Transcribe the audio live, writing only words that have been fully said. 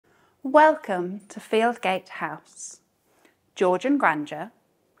Welcome to Fieldgate House. Georgian grandeur,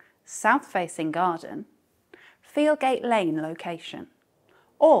 south-facing garden, Fieldgate Lane location.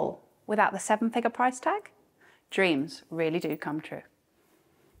 All without the 7-figure price tag? Dreams really do come true.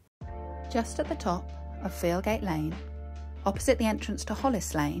 Just at the top of Fieldgate Lane, opposite the entrance to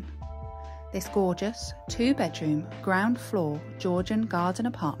Hollis Lane, this gorgeous 2-bedroom ground floor Georgian garden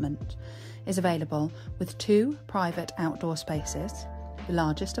apartment is available with 2 private outdoor spaces, the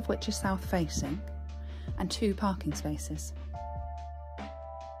largest of which is south facing, and 2 parking spaces.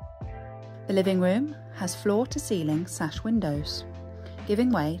 The living room has floor to ceiling sash windows,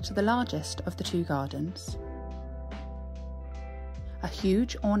 giving way to the largest of the 2 gardens. A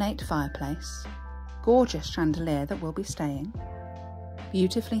huge ornate fireplace, gorgeous chandelier that will be staying,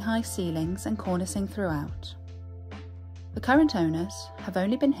 beautifully high ceilings and cornicing throughout. The current owners have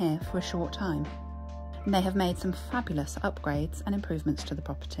only been here for a short time, and they have made some fabulous upgrades and improvements to the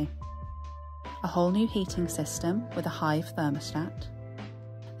property. A whole new heating system with a Hive thermostat.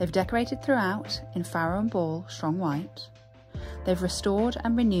 They've decorated throughout in Farrow and Ball strong white. They've restored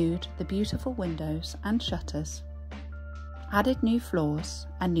and renewed the beautiful windows and shutters, added new floors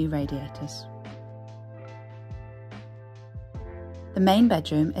and new radiators. The main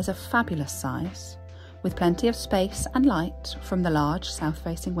bedroom is a fabulous size, with plenty of space and light from the large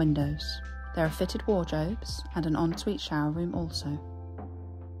south-facing windows. There are fitted wardrobes and an ensuite shower room also.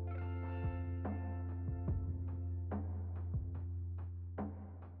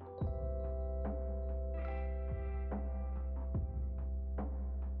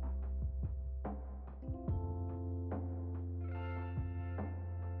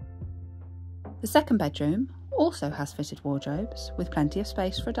 The second bedroom also has fitted wardrobes with plenty of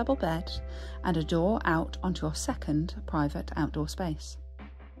space for a double bed and a door out onto your second private outdoor space.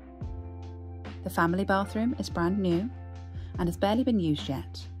 The family bathroom is brand new and has barely been used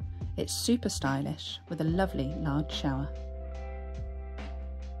yet. It's super stylish with a lovely large shower.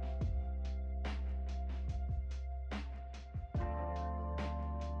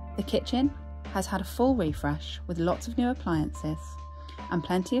 The kitchen has had a full refresh with lots of new appliances and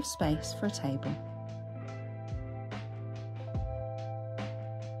plenty of space for a table.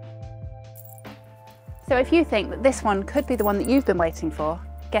 So if you think that this one could be the one that you've been waiting for,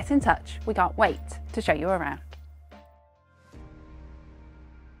 get in touch. We can't wait to show you around.